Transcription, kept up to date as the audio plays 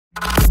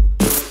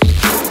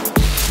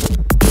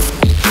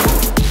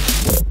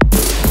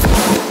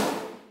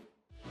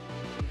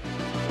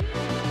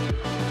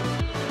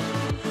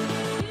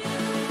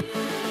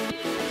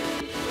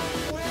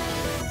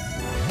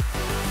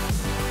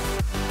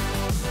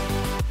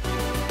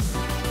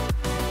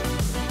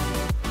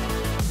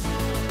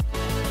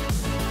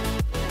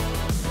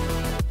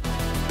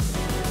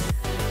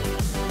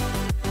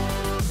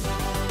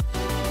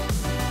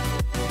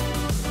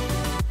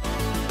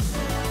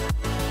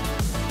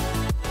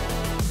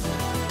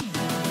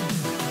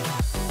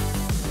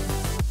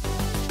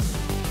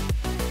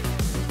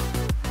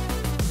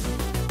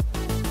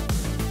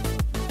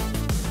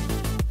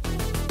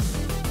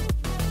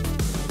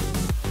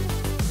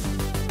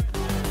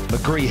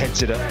McGree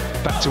heads it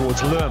back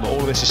towards Lerma. All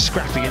of this is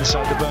scrappy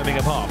inside the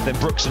Birmingham half. Then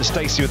Brooks and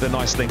Stacey with a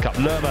nice link up.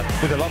 Lerma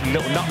with a lovely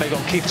little nutmeg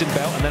on Clifton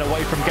Bell, and then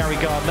away from Gary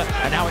Gardner.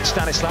 And now it's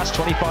Stanislas,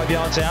 25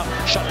 yards out,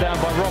 shut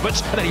down by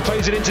Roberts, and then he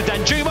plays it into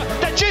Danjuma.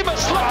 Danjuma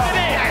slapped it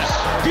in! Yes.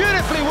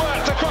 Beautifully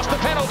worked across the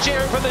penalty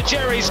area from the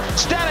Cherries.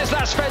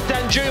 Stanislas fed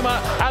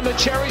Danjuma, and the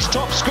Cherries'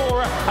 top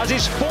scorer has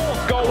his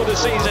 4th goal of the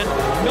season.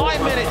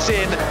 9 minutes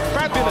in,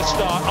 fabulous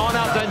start.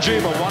 Arnaud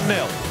Danjuma,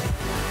 1-0.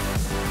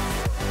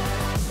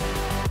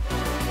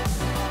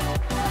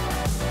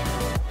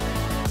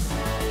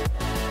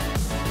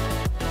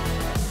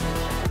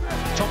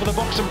 Top of the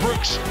box and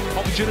Brooks,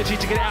 opportunity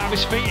to get it out of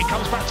his feet. It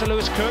comes back to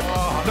Lewis Cook.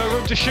 No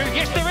room to shoot.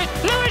 Yes, there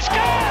is. Lewis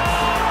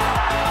Cook!